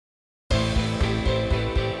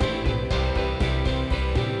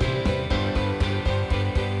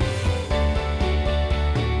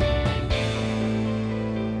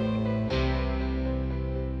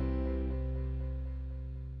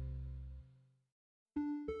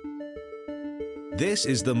This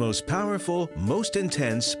is the most powerful, most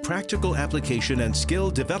intense practical application and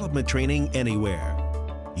skill development training anywhere.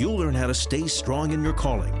 You'll learn how to stay strong in your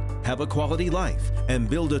calling, have a quality life, and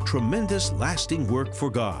build a tremendous lasting work for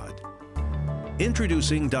God.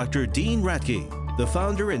 Introducing Dr. Dean Ratke, the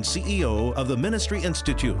founder and CEO of the Ministry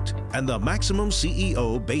Institute and the Maximum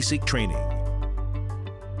CEO Basic Training.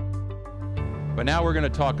 But now we're going to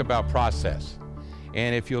talk about process.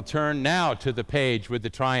 And if you'll turn now to the page with the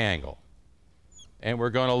triangle, and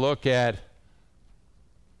we're going to look at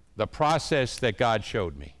the process that God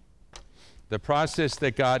showed me. The process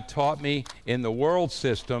that God taught me in the world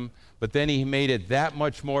system, but then He made it that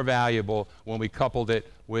much more valuable when we coupled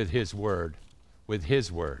it with His Word. With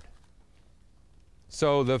His Word.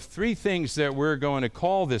 So the three things that we're going to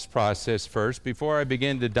call this process first, before I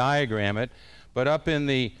begin to diagram it, but up in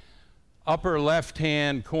the upper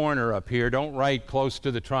left-hand corner up here, don't write close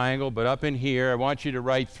to the triangle, but up in here, I want you to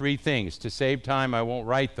write three things. To save time, I won't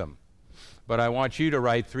write them, but I want you to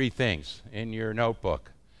write three things in your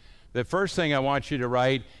notebook. The first thing I want you to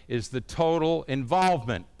write is the total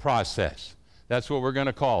involvement process. That's what we're going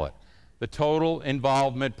to call it, the total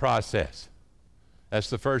involvement process.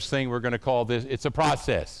 That's the first thing we're going to call this. It's a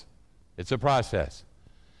process. It's a process.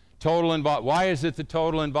 Why is it the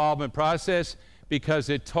total involvement process? Because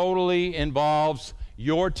it totally involves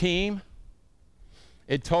your team.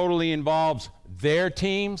 It totally involves their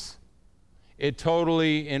teams. It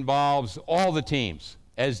totally involves all the teams,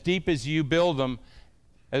 as deep as you build them,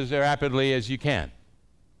 as rapidly as you can.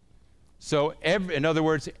 So, in other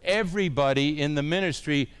words, everybody in the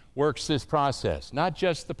ministry works this process, not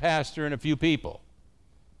just the pastor and a few people,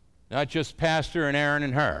 not just pastor and Aaron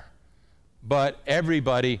and her. But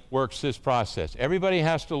everybody works this process. Everybody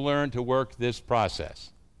has to learn to work this process.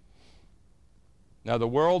 Now, the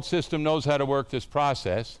world system knows how to work this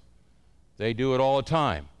process. They do it all the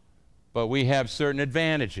time. But we have certain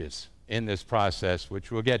advantages in this process, which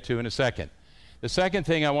we'll get to in a second. The second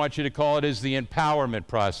thing I want you to call it is the empowerment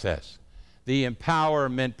process. The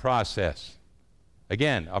empowerment process.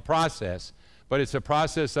 Again, a process, but it's a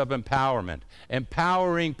process of empowerment.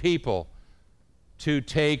 Empowering people to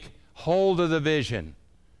take hold of the vision,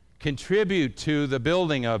 contribute to the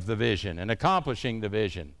building of the vision and accomplishing the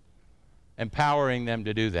vision, empowering them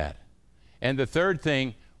to do that. And the third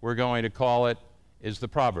thing we're going to call it is the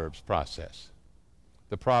Proverbs process.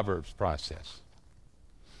 The Proverbs process.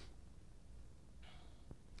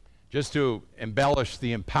 Just to embellish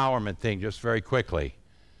the empowerment thing just very quickly,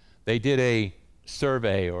 they did a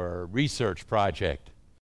survey or a research project,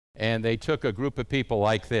 and they took a group of people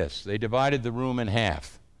like this. They divided the room in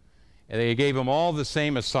half. And they gave them all the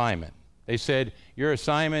same assignment. They said, your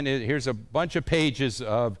assignment is, here's a bunch of pages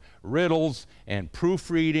of riddles and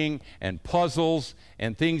proofreading and puzzles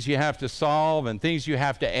and things you have to solve and things you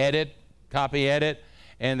have to edit, copy edit,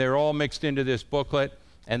 and they're all mixed into this booklet,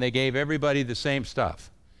 and they gave everybody the same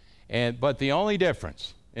stuff. But the only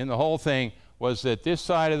difference in the whole thing was that this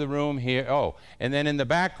side of the room here, and then in the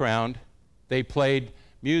background, they played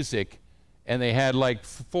music. And they had like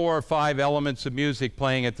 4 or 5 elements of music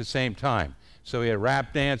playing at the same time. So we had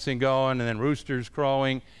rap dancing going, and then roosters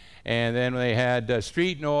crowing, and then they had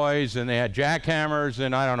street noise, and they had jackhammers,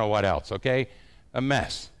 and I don't know what else, okay? A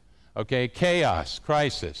mess, okay? Chaos,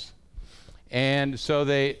 crisis. And so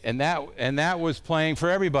that was playing for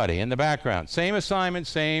everybody in the background. Same assignment,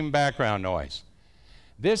 same background noise.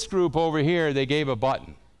 This group over here, they gave a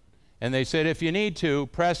button. And they said, if you need to,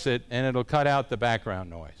 press it, and it'll cut out the background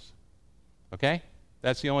noise. Okay?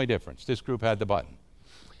 That's the only difference. This group had the button.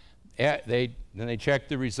 Then they checked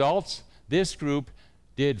the results. This group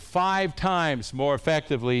did 5 times more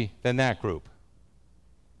effectively than that group.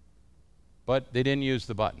 But they didn't use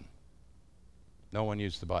the button. No one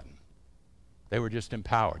used the button. They were just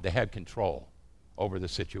empowered. They had control over the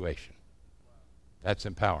situation. That's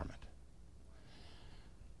empowerment.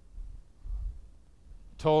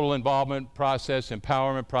 Total involvement process,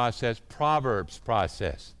 empowerment process, Proverbs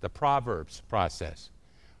process, the Proverbs process.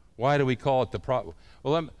 Why do we call it the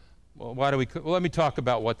let me talk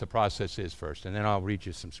about what the process is first, and then I'll read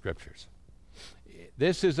you some scriptures.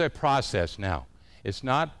 This is a process now. It's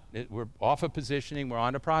not, we're off of positioning, we're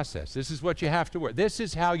on to process. This is what you have to work. This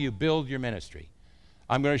is how you build your ministry.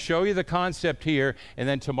 I'm going to show you the concept here, and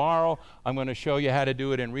then tomorrow I'm going to show you how to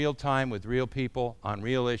do it in real time with real people on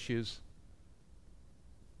real issues.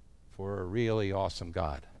 For a really awesome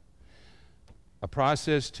God. A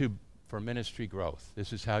process for ministry growth.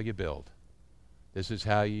 This is how you build. This is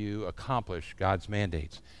how you accomplish God's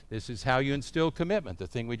mandates. This is how you instill commitment, the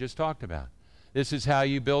thing we just talked about. This is how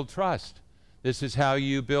you build trust. This is how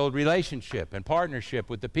you build relationship and partnership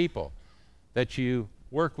with the people that you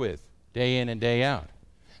work with day in and day out.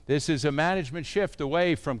 This is a management shift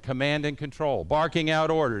away from command and control, barking out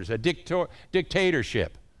orders, a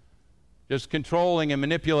dictatorship, just controlling and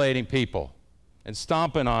manipulating people and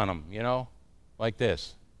stomping on them, you know, like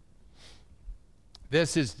this.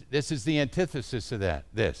 This is the antithesis of that.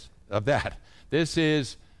 This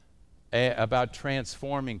is about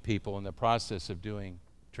transforming people in the process of doing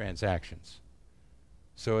transactions.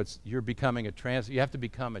 So you have to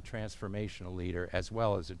become a transformational leader as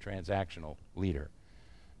well as a transactional leader.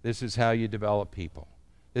 This is how you develop people.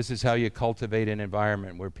 This is how you cultivate an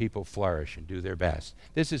environment where people flourish and do their best.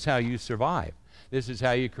 This is how you survive. This is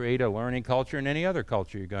how you create a learning culture and any other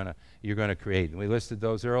culture you're gonna create. And we listed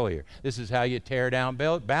those earlier. This is how you tear down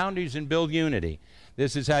boundaries and build unity.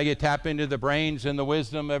 This is how you tap into the brains and the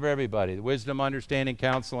wisdom of everybody, the wisdom, understanding,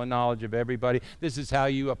 counsel, and knowledge of everybody. This is how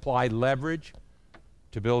you apply leverage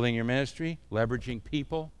to building your ministry, leveraging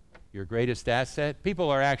people, your greatest asset. People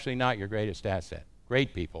are actually not your greatest asset.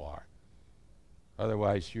 Great people are.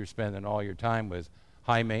 Otherwise, you're spending all your time with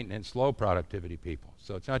high maintenance, low productivity people.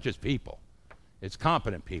 So it's not just people. It's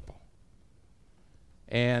competent people.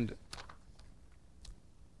 And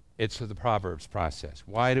it's the Proverbs process.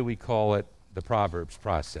 Why do we call it the Proverbs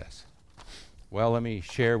process? Well, let me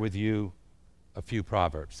share with you a few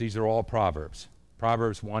Proverbs. These are all Proverbs.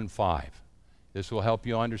 Proverbs 1:5. This will help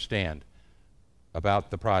you understand about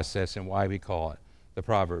the process and why we call it the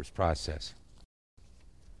Proverbs process.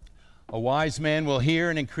 A wise man will hear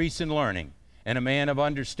and increase in learning, and a man of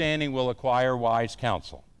understanding will acquire wise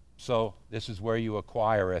counsel. So this is where you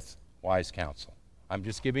acquireth wise counsel. I'm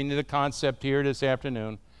just giving you the concept here this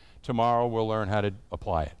afternoon. Tomorrow we'll learn how to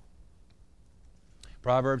apply it.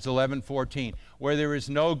 Proverbs 11:14. Where there is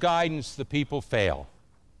no guidance, the people fail.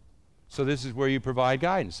 So this is where you provide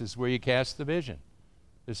guidance. This is where you cast the vision.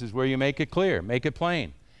 This is where you make it clear, make it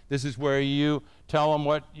plain. This is where you tell them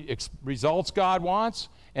what results God wants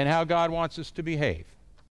and how God wants us to behave.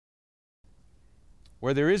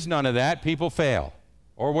 Where there is none of that, people fail.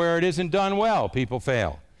 Or where it isn't done well, people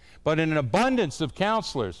fail. But in an abundance of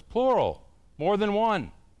counselors, plural, more than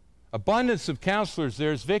one, abundance of counselors,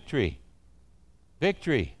 there's victory.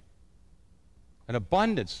 Victory. An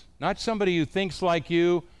abundance. Not somebody who thinks like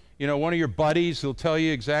you, one of your buddies who'll tell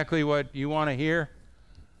you exactly what you want to hear.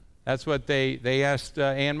 That's what they asked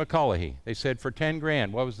Ann McCullaghy. They said, for 10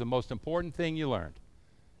 grand, what was the most important thing you learned?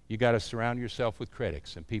 You got to surround yourself with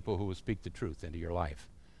critics and people who will speak the truth into your life.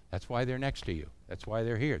 That's why they're next to you. That's why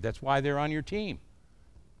they're here. That's why they're on your team.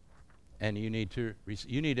 And you need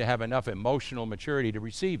to have enough emotional maturity to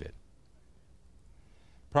receive it.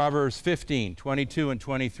 Proverbs 15:22 and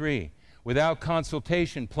 23. Without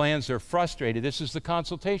consultation, plans are frustrated. This is the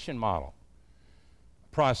consultation model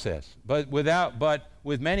process. But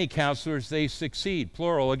with many counselors, they succeed.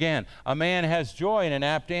 Plural again. A man has joy in an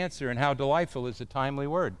apt answer, and how delightful is a timely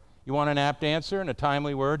word. You want an apt answer and a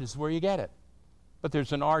timely word, this is where you get it. But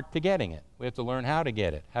there's an art to getting it. We have to learn how to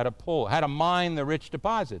get it, how to pull, how to mine the rich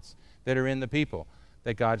deposits that are in the people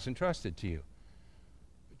that God's entrusted to you.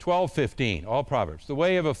 12:15, all Proverbs. The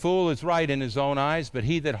way of a fool is right in his own eyes, but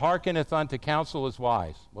he that hearkeneth unto counsel is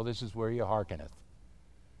wise. Well, this is where you hearkeneth.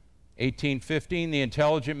 18:15, the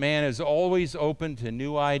intelligent man is always open to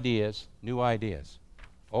new ideas. New ideas.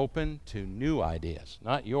 Open to new ideas.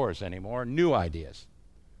 Not yours anymore, new ideas.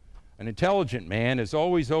 An intelligent man is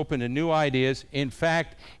always open to new ideas. In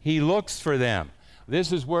fact, he looks for them.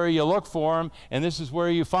 This is where you look for them, and this is where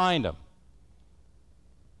you find them.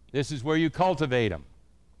 This is where you cultivate them.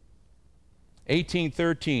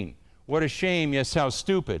 18:13, what a shame, yes, how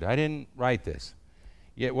stupid. I didn't write this.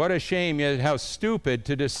 Yet what a shame, yet how stupid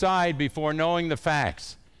to decide before knowing the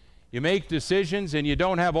facts. You make decisions and you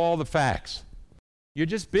don't have all the facts. You're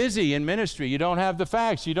just busy in ministry. You don't have the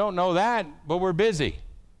facts. You don't know that, but we're busy.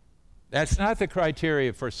 That's not the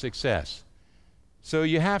criteria for success. So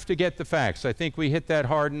you have to get the facts. I think we hit that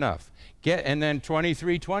hard enough. And then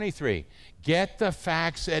 23:23. Get the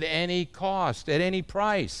facts at any cost, at any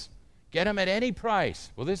price. Get them at any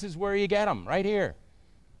price. Well, this is where you get them, right here.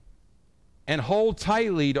 And hold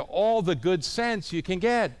tightly to all the good sense you can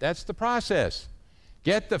get. That's the process.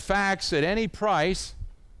 Get the facts at any price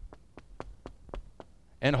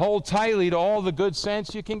and hold tightly to all the good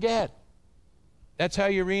sense you can get. That's how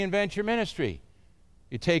you reinvent your ministry.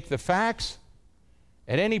 You take the facts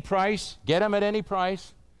at any price, get them at any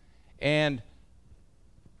price, and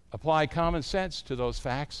apply common sense to those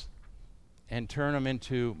facts and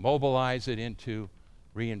mobilize it into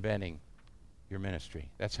reinventing your ministry.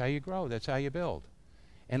 That's how you grow. That's how you build.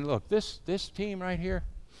 And look, this team right here,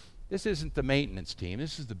 this isn't the maintenance team.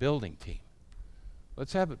 This is the building team.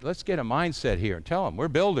 Let's get a mindset here and tell them we're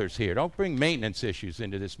builders here. Don't bring maintenance issues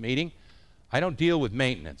into this meeting. I don't deal with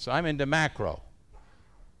maintenance. I'm into macro.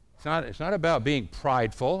 It's not about being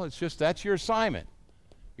prideful. It's just that's your assignment.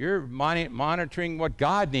 You're monitoring what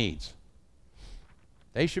God needs.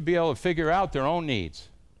 They should be able to figure out their own needs.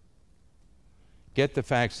 Get the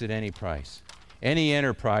facts at any price. Any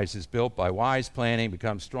enterprise is built by wise planning,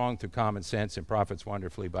 becomes strong through common sense, and profits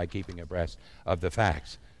wonderfully by keeping abreast of the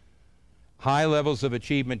facts. High levels of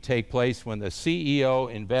achievement take place when the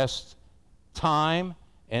CEO invests time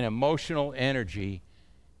and emotional energy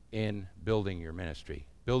in building your ministry,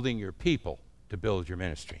 building your people to build your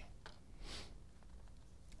ministry.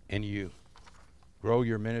 And you grow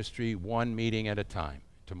your ministry one meeting at a time.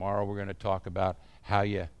 Tomorrow we're going to talk about how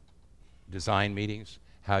you design meetings,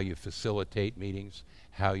 how you facilitate meetings,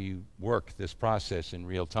 how you work this process in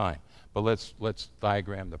real time. But let's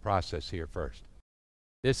diagram the process here first.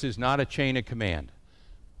 This is not a chain of command.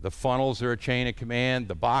 The funnels are a chain of command.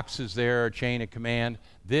 The boxes there are a chain of command.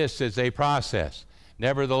 This is a process.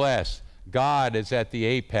 Nevertheless, God is at the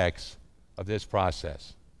apex of this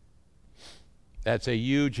process. That's a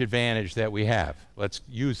huge advantage that we have. Let's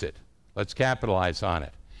use it. Let's capitalize on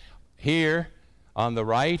it. Here on the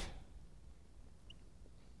right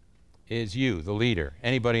is you, the leader,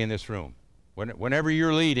 anybody in this room. Whenever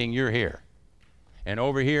you're leading, you're here. And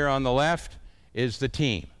over here on the left is the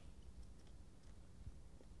team.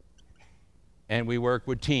 And we work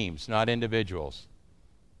with teams, not individuals.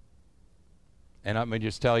 And I'm going to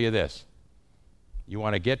just tell you this. You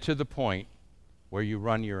want to get to the point where you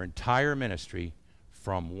run your entire ministry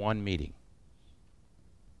from one meeting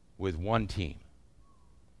with one team.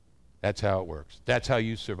 That's how it works. That's how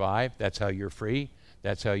you survive. That's how you're free.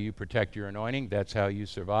 That's how you protect your anointing. That's how you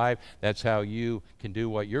survive. That's how you can do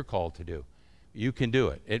what you're called to do. You can do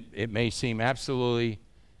it. It may seem absolutely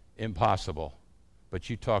impossible, but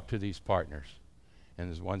you talk to these partners, and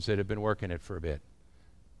there's ones that have been working it for a bit.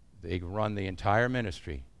 They run the entire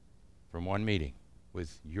ministry from one meeting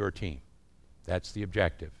with your team. That's the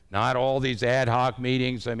objective. Not all these ad hoc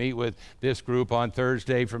meetings. I meet with this group on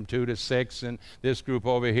Thursday from 2 to 6 and this group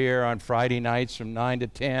over here on Friday nights from 9 to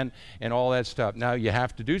 10 and all that stuff. Now, you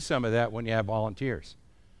have to do some of that when you have volunteers.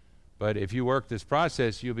 But if you work this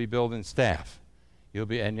process, you'll be building staff.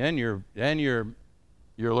 And then your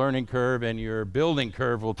learning curve and your building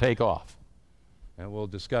curve will take off. And we'll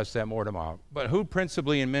discuss that more tomorrow. But who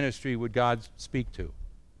principally in ministry would God speak to?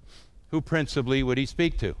 Who principally would he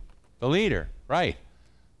speak to? The leader, right.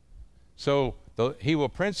 So he will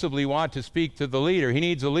principally want to speak to the leader. He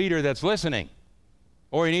needs a leader that's listening.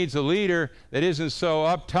 Or he needs a leader that isn't so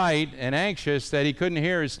uptight and anxious that he couldn't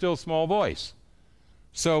hear his still small voice.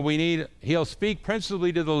 So he'll speak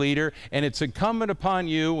principally to the leader, and it's incumbent upon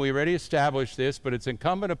you, we already established this, but it's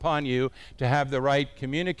incumbent upon you to have the right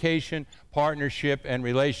communication, partnership, and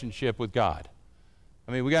relationship with God.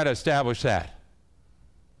 I mean, we got to establish that.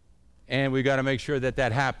 And we've got to make sure that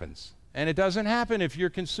that happens. And it doesn't happen if you're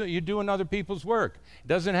doing other people's work. It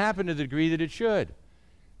doesn't happen to the degree that it should.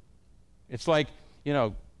 It's like,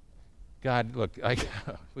 God, look,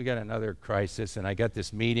 we got another crisis, and I got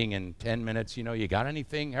this meeting in 10 minutes. You got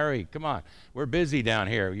anything? Hurry, come on. We're busy down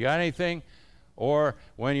here. You got anything? Or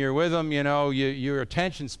when you're with them, your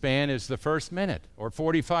attention span is the first minute or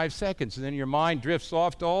 45 seconds, and then your mind drifts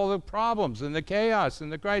off to all the problems and the chaos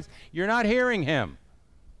and the crisis. You're not hearing him.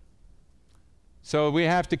 So we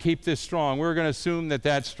have to keep this strong. We're going to assume that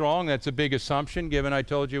that's strong. That's a big assumption, given I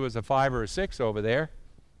told you it was a 5 or a 6 over there.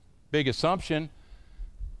 Big assumption.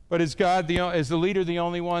 But is the leader the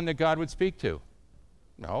only one that God would speak to?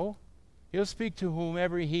 No. He'll speak to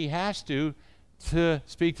whomever he has to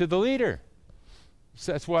speak to the leader.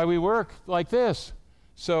 So that's why we work like this.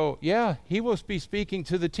 So, yeah, he will be speaking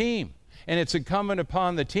to the team. And it's incumbent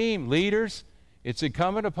upon the team, leaders, it's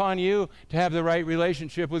incumbent upon you to have the right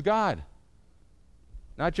relationship with God.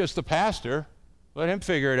 Not just the pastor. Let him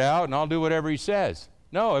figure it out, and I'll do whatever he says.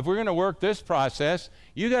 No, if we're going to work this process,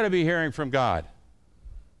 you got to be hearing from God.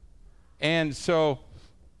 And so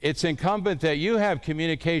it's incumbent that you have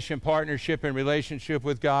communication, partnership, and relationship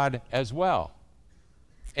with God as well.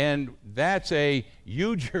 And that's a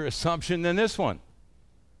huger assumption than this one,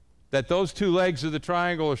 that those two legs of the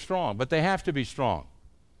triangle are strong. But they have to be strong,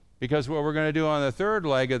 because what we're going to do on the third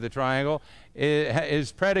leg of the triangle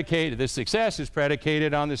is predicated, the success is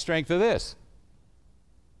predicated on the strength of this.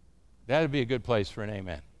 That would be a good place for an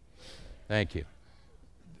amen. Thank you.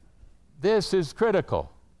 This is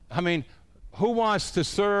critical. I mean, who wants to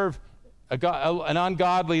serve an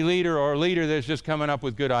ungodly leader or a leader that's just coming up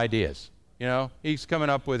with good ideas? He's coming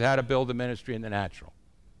up with how to build a ministry in the natural.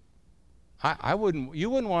 You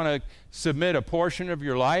wouldn't want to submit a portion of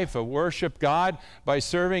your life, worship God by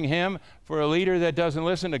serving him for a leader that doesn't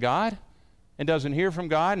listen to God. and doesn't hear from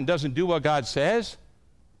God and doesn't do what God says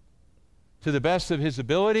to the best of his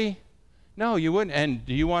ability? No, you wouldn't. And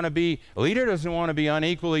do you want to be, a leader doesn't want to be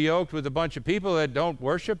unequally yoked with a bunch of people that don't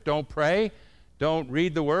worship, don't pray, don't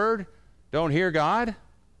read the Word, don't hear God?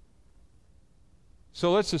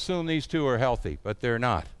 So let's assume these two are healthy, but they're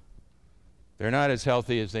not. They're not as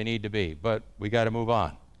healthy as they need to be, but we got to move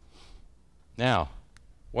on. Now,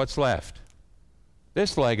 what's left?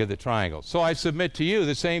 This leg of the triangle. So I submit to you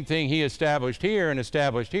the same thing he established here and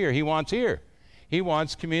established here. He wants here. He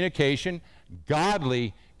wants communication,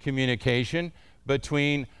 godly communication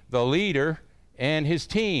between the leader and his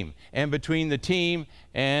team, and between the team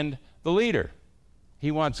and the leader. He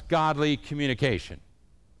wants godly communication.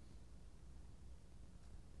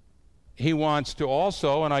 He wants to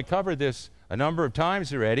also, and I covered this a number of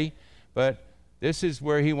times already, but this is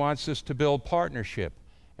where he wants us to build partnership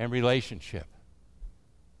and relationship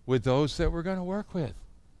with those that we're going to work with.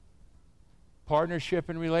 Partnership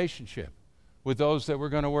and relationship with those that we're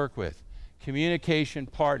going to work with. Communication,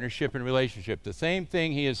 partnership, and relationship. The same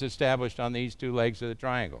thing he has established on these two legs of the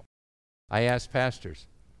triangle. I ask pastors,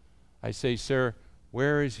 I say, sir,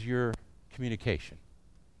 where is your communication?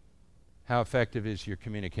 How effective is your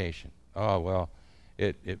communication? Oh, well,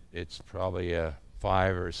 it's probably a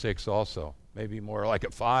 5 or a 6 also. Maybe more like a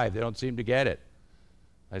 5. They don't seem to get it.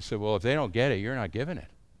 I said, well, if they don't get it, you're not giving it.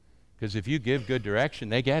 Because if you give good direction,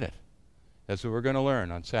 they get it. That's what we're going to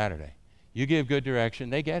learn on Saturday. You give good direction,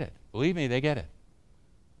 they get it. Believe me, they get it.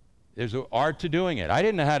 There's an art to doing it. I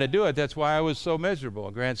didn't know how to do it. That's why I was so miserable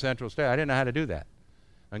in Grand Central State. I didn't know how to do that.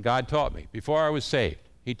 And God taught me. Before I was saved,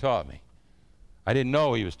 he taught me. I didn't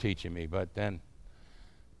know he was teaching me, but then,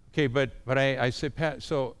 okay, but I said, Pat,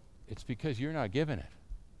 so it's because you're not giving it.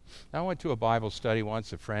 I went to a Bible study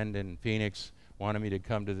once. A friend in Phoenix wanted me to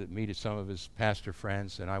come to meet some of his pastor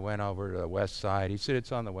friends, and I went over to the west side. He said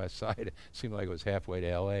it's on the west side. It seemed like it was halfway to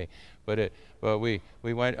L.A. But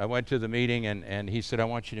I went to the meeting, and he said, I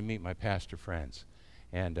want you to meet my pastor friends.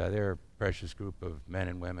 And they're a precious group of men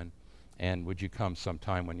and women. And would you come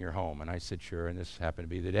sometime when you're home? And I said, sure. And this happened to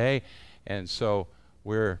be the day. And so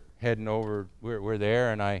we're heading over. We're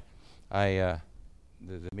there, and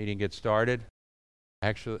the meeting gets started.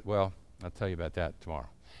 Actually, well, I'll tell you about that tomorrow.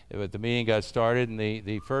 But the meeting got started, and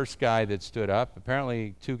the first guy that stood up,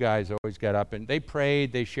 apparently 2 guys always got up, and they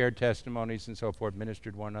prayed, they shared testimonies and so forth,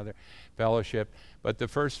 ministered one another, fellowship. But the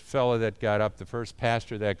first fellow that got up, the first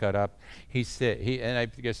pastor that got up, and I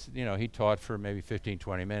guess, he taught for maybe 15,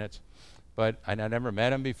 20 minutes. But I never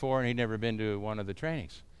met him before, and he'd never been to one of the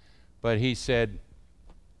trainings. But he said,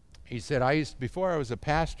 before I was a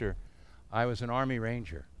pastor, I was an Army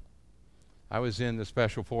Ranger. I was in the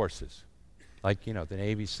Special Forces, like, the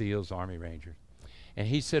Navy SEALs, Army Rangers. And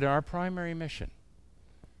he said our primary mission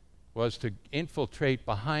was to infiltrate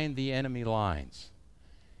behind the enemy lines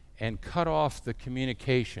and cut off the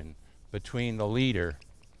communication between the leader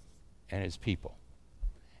and his people.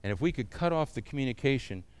 And if we could cut off the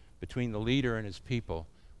communication between the leader and his people,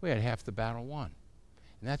 we had half the battle won.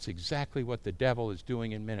 And that's exactly what the devil is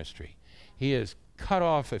doing in ministry. He has cut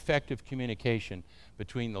off effective communication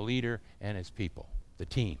between the leader and his people, the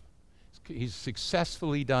team. He's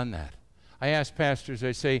successfully done that. I ask pastors,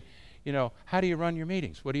 I say, how do you run your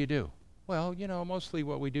meetings? What do you do? Well, mostly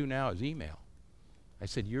what we do now is email. I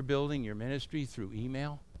said, you're building your ministry through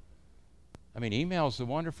email? I mean, email is a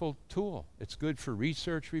wonderful tool. It's good for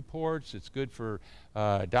research reports. It's good for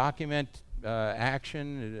document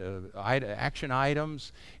action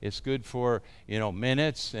items. It's good for,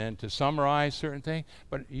 minutes and to summarize certain things.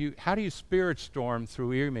 But how do you spirit storm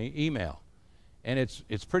through email? And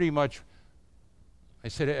it's pretty much, I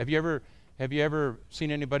said, have you ever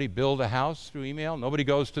seen anybody build a house through email? Nobody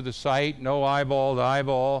goes to the site, no eyeball to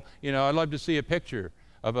eyeball. I'd love to see a picture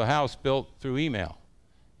of a house built through email.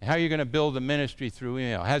 How are you going to build a ministry through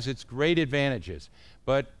email? It has its great advantages.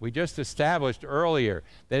 But we just established earlier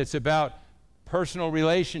that it's about personal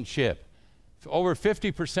relationship. Over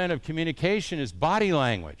 50% of communication is body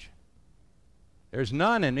language. There's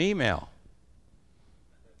none in email.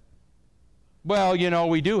 Well,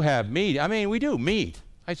 we do have meet. We do meet.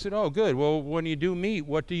 I said, oh, good. Well, when you do meet,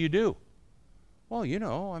 what do you do? Well,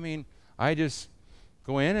 I just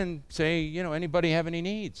go in and say, anybody have any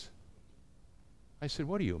needs? I said,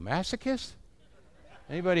 what are you, a masochist?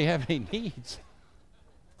 Anybody have any needs?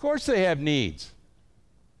 Of course they have needs.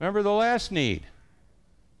 Remember the last need.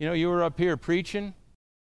 You were up here preaching.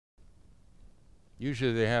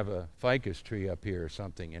 Usually they have a ficus tree up here or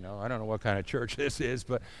something, I don't know what kind of church this is,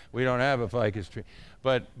 but we don't have a ficus tree.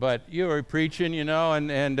 But you were preaching,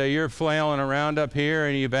 and you're flailing around up here,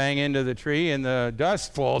 and you bang into the tree, and the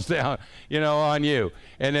dust falls down, on you.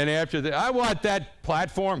 And then after that, I want that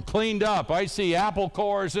platform cleaned up. I see apple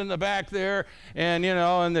cores in the back there, and,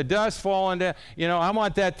 and the dust falling down. I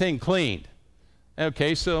want that thing cleaned.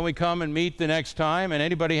 Okay, so then we come and meet the next time, and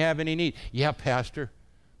anybody have any need? Yeah, Pastor.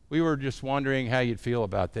 We were just wondering how you'd feel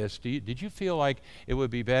about this. Did you feel like it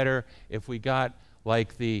would be better if we got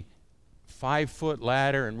like the 5-foot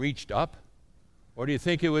ladder and reached up? Or do you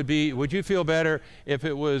think would you feel better if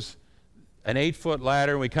it was an 8-foot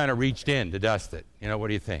ladder and we kind of reached in to dust it? What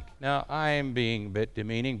do you think? Now, I am being a bit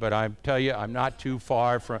demeaning, but I tell you, I'm not too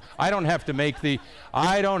far from, I don't have to make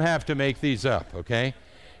these up, okay?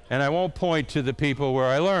 And I won't point to the people where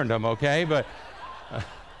I learned them, okay? But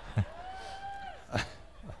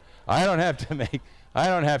I don't have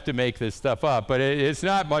to make this stuff up, but it's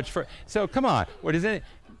not much for, so come on, what is it?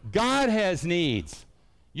 God has needs.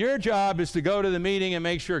 Your job is to go to the meeting and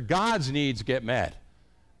make sure God's needs get met.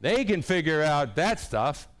 They can figure out that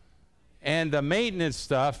stuff, and the maintenance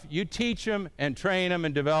stuff, you teach them and train them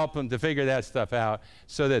and develop them to figure that stuff out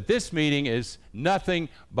so that this meeting is nothing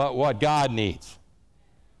but what God needs.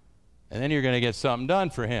 And then you're going to get something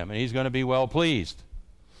done for him, and he's going to be well pleased.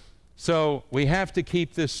 So we have to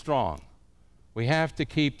keep this strong. We have to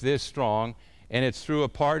keep this strong, and it's through a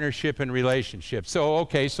partnership and relationship. So,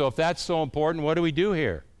 okay, so if that's so important, what do we do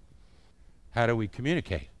here? How do we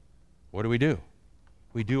communicate? What do?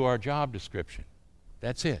 We do our job description.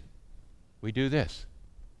 That's it. We do this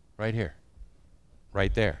right here,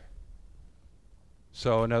 right there.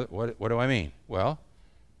 So what do I mean? Well,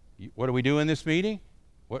 what do we do in this meeting?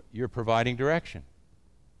 You're providing direction.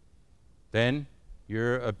 Then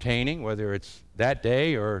you're obtaining, whether it's that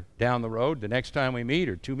day or down the road, the next time we meet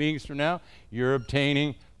or 2 meetings from now, you're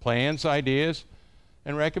obtaining plans, ideas,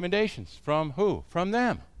 and recommendations. From who? From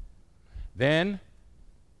them. Then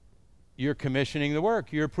you're commissioning the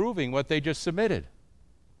work. You're approving what they just submitted.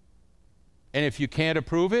 And if you can't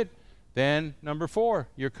approve it, then number 4,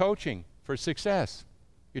 you're coaching for success.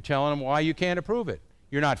 You're telling them why you can't approve it.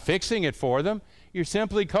 You're not fixing it for them. You're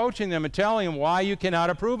simply coaching them and telling them why you cannot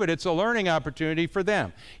approve it. It's a learning opportunity for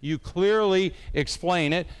them. You clearly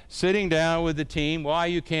explain it, sitting down with the team, why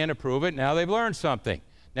you can't approve it. Now they've learned something.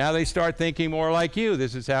 Now they start thinking more like you.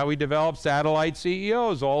 This is how we develop satellite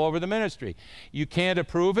CEOs all over the ministry. You can't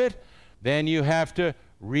approve it, then you have to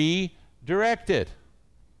redirect it.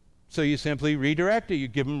 So you simply redirect it. You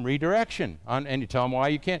give them redirection, and you tell them why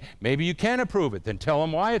you can't. Maybe you can approve it. Then tell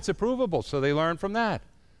them why it's approvable so they learn from that.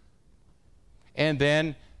 And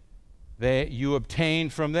then you obtain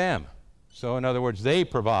from them. So in other words, they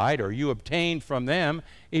provide, or you obtain from them,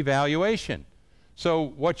 evaluation. So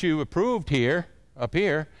what you approved here, up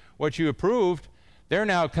here, what you approved, they're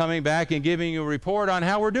now coming back and giving you a report on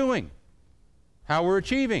how we're doing, how we're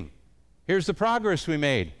achieving. Here's the progress we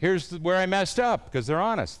made. Here's where I messed up, because they're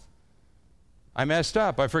honest. I messed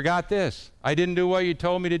up. I forgot this. I didn't do what you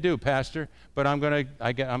told me to do, Pastor, but I'm going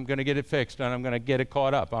to get it fixed, and I'm going to get it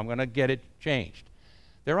caught up. I'm going to get it changed.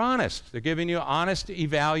 They're honest. They're giving you honest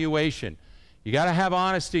evaluation. You got to have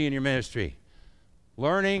honesty in your ministry.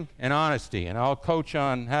 Learning and honesty. And I'll coach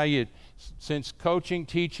on how you, since coaching,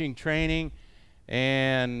 teaching, training,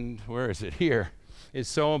 and where is it? Here, is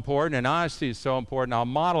so important, and honesty is so important. I'll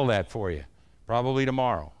model that for you, probably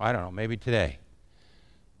tomorrow. I don't know, maybe today.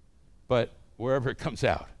 But wherever it comes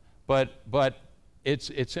out. But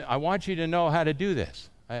it's I want you to know how to do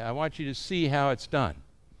this. I want you to see how it's done.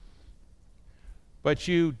 But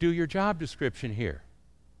you do your job description here.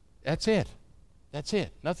 That's it. That's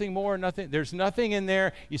it. Nothing more, nothing. There's nothing in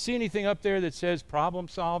there. You see anything up there that says problem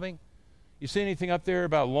solving? You see anything up there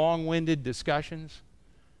about long-winded discussions?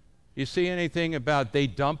 You see anything about they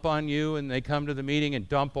dump on you and they come to the meeting and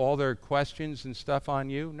dump all their questions and stuff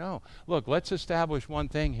on you? No. Look, let's establish one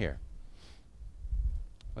thing here.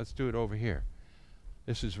 Let's do it over here.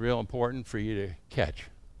 This is real important for you to catch.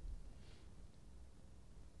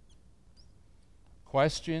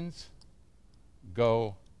 Questions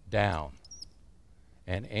go down,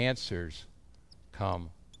 and answers come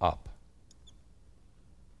up.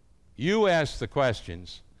 You ask the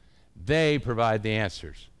questions, they provide the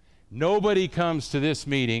answers. Nobody comes to this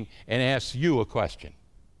meeting and asks you a question.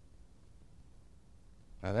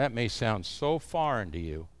 Now that may sound so foreign to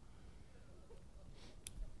you,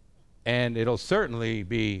 and it'll certainly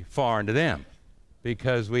be foreign to them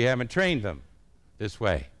because we haven't trained them this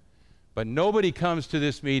way. But nobody comes to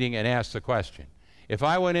this meeting and asks a question. If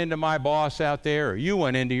I went into my boss out there, or you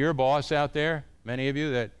went into your boss out there, many of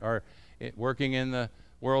you that are working in the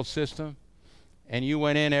world system, and you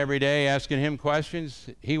went in every day asking him questions,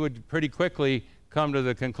 he would pretty quickly come to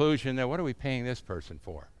the conclusion that what are we paying this person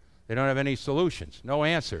for? They don't have any solutions, no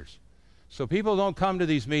answers. So people don't come to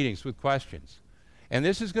these meetings with questions. And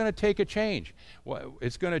this is going to take a change.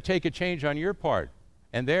 It's going to take a change on your part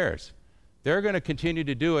and theirs. They're going to continue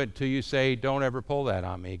to do it until you say, don't ever pull that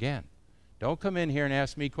on me again. Don't come in here and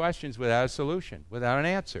ask me questions without a solution, without an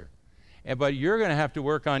answer. But you're going to have to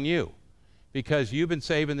work on you, because you've been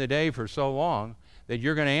saving the day for so long that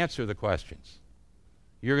you're going to answer the questions.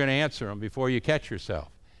 You're going to answer them before you catch yourself.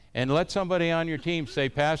 And let somebody on your team say,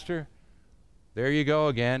 Pastor, there you go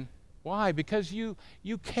again. Why? Because you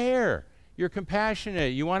care. You're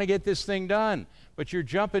compassionate. You want to get this thing done. But you're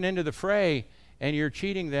jumping into the fray, and you're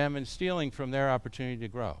cheating them and stealing from their opportunity to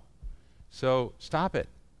grow. So stop it.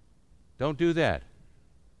 Don't do that.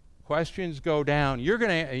 Questions go down. You're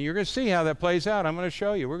going to see how that plays out. I'm going to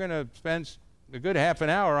show you. We're going to spend a good half an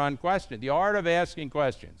hour on questions. The art of asking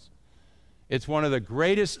questions. It's one of the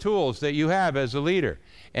greatest tools that you have as a leader.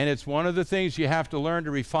 And it's one of the things you have to learn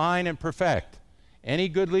to refine and perfect. Any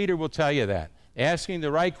good leader will tell you that. Asking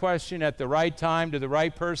the right question at the right time to the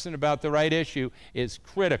right person about the right issue is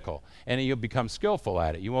critical. And you'll become skillful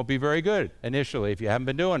at it. You won't be very good initially if you haven't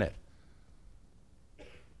been doing it.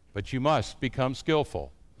 But you must become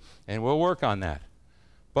skillful. And we'll work on that.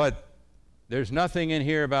 But there's nothing in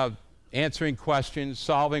here about answering questions,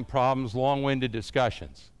 solving problems, long-winded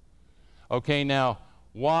discussions. Okay, now,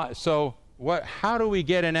 how do we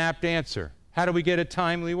get an apt answer? How do we get a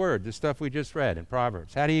timely word? The stuff we just read in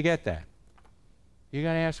Proverbs. How do you get that? You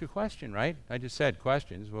got to ask a question, right? I just said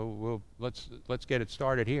questions. Let's get it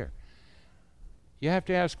started here. You have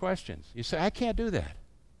to ask questions. You say, I can't do that.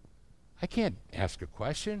 I can't ask a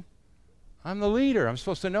question. I'm the leader. I'm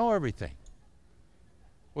supposed to know everything.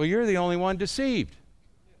 Well, you're the only one deceived.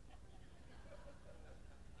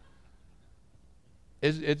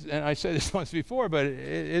 And I said this once before, but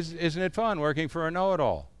isn't it fun working for a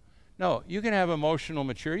know-it-all? No, you can have emotional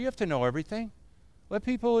maturity. You have to know everything. Let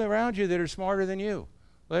people around you that are smarter than you.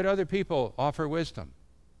 Let other people offer wisdom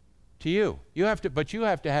to you. But you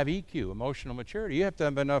have to have EQ, emotional maturity. You have to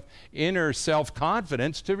have enough inner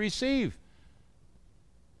self-confidence to receive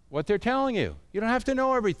what they're telling you. You don't have to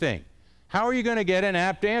know everything. How are you going to get an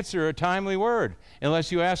apt answer or a timely word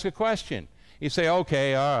unless you ask a question? You say,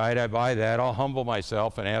 okay, all right, I buy that. I'll humble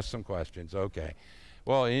myself and ask some questions. Okay.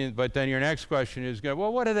 Well, but then your next question is,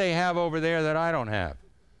 well, what do they have over there that I don't have?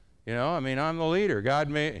 You know, I mean, I'm the leader. God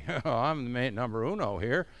made, I'm the number uno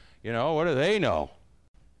here. You know, what do they know?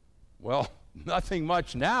 Well, nothing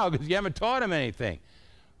much now because you haven't taught them anything.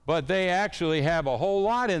 But they actually have a whole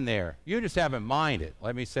lot in there. You just haven't mined it.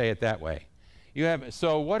 Let me say it that way.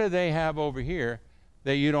 So what do they have over here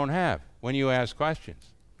that you don't have when you ask questions?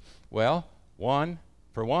 Well,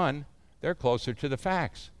 for one, they're closer to the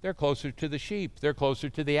facts. They're closer to the sheep. They're closer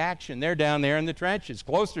to the action. They're down there in the trenches,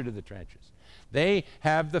 closer to the trenches. They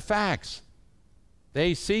have the facts.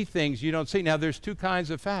 They see things you don't see. Now, there's two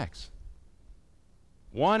kinds of facts.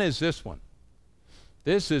 One is this one.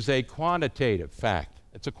 This is a quantitative fact.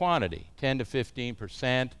 It's a quantity, 10 to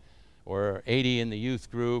 15%, or 80 in the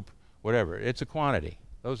youth group, whatever. It's a quantity.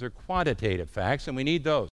 Those are quantitative facts, and we need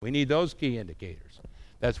those. We need those key indicators.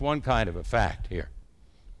 That's one kind of a fact here.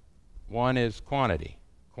 One is quantity,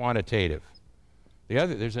 quantitative.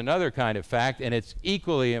 There's another kind of fact, and it's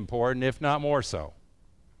equally important, if not more so.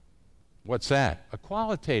 What's that? A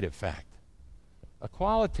qualitative fact. A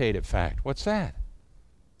qualitative fact. What's that?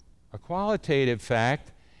 A qualitative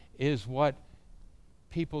fact is what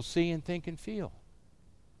people see and think and feel.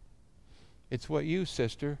 It's what you,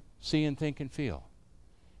 sister, see and think and feel.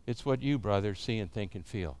 It's what you, brother, see and think and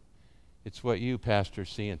feel. It's what you, pastor,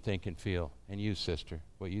 see and think and feel. And you, sister,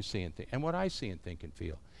 what you see and think. And what I see and think and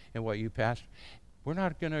feel. And what you, pastor. We're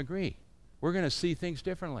not going to agree. We're going to see things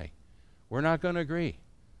differently. We're not going to agree.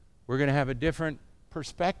 We're going to have a different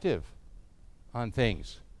perspective on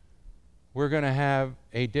things. We're going to have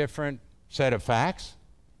a different set of facts.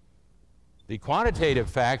 The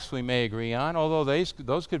quantitative facts we may agree on, although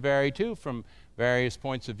those could vary too from various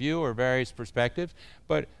points of view or various perspectives.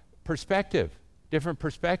 But perspective, different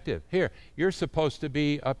perspective. Here, you're supposed to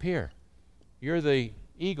be up here. You're the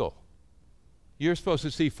eagle. You're supposed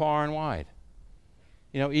to see far and wide.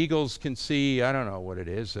 You know, eagles can see, I don't know what it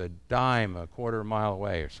is, a dime a quarter mile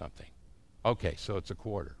away or something. Okay, so it's a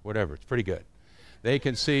quarter, whatever. It's pretty good. They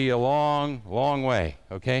can see a long, long way,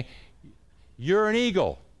 okay? You're an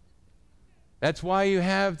eagle. That's why you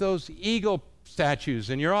have those eagle statues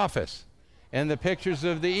in your office and the pictures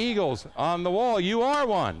of the eagles on the wall. You are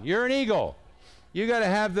one. You're an eagle. You got to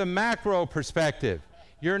have the macro perspective.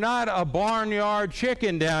 You're not a barnyard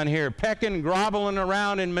chicken down here pecking, groveling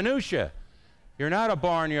around in minutia. You're not a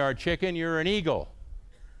barnyard chicken, you're an eagle.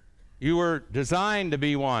 You were designed to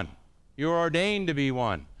be one. You're ordained to be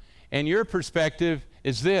one. And your perspective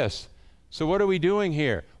is this. So what are we doing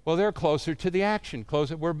here? Well, they're closer to the action.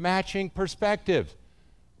 We're matching perspective,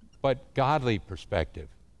 but godly perspective.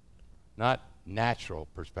 Not natural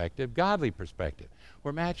perspective, godly perspective.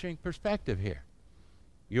 We're matching perspective here.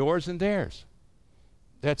 Yours and theirs.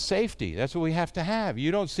 That's safety. That's what we have to have.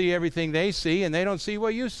 You don't see everything they see, and they don't see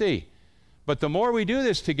what you see. But the more we do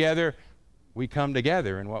this together, we come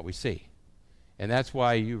together in what we see. And that's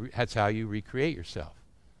how you recreate yourself.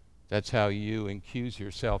 That's how you infuse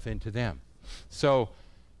yourself into them. So,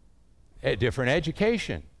 a different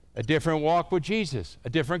education, a different walk with Jesus, a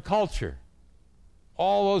different culture.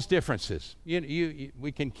 All those differences.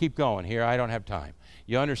 We can keep going here. I don't have time.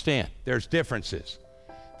 You understand? There's differences.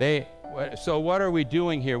 So what are we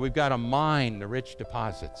doing here? We've got to mine the rich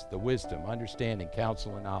deposits, the wisdom, understanding,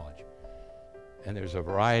 counsel, and knowledge. And there's a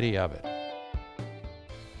variety of it.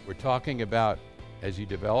 We're talking about as you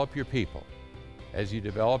develop your people, as you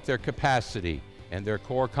develop their capacity and their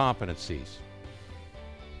core competencies,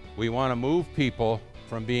 we want to move people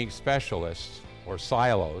from being specialists or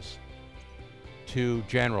silos to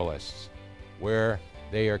generalists, where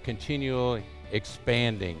they are continually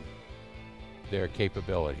expanding their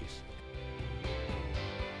capabilities.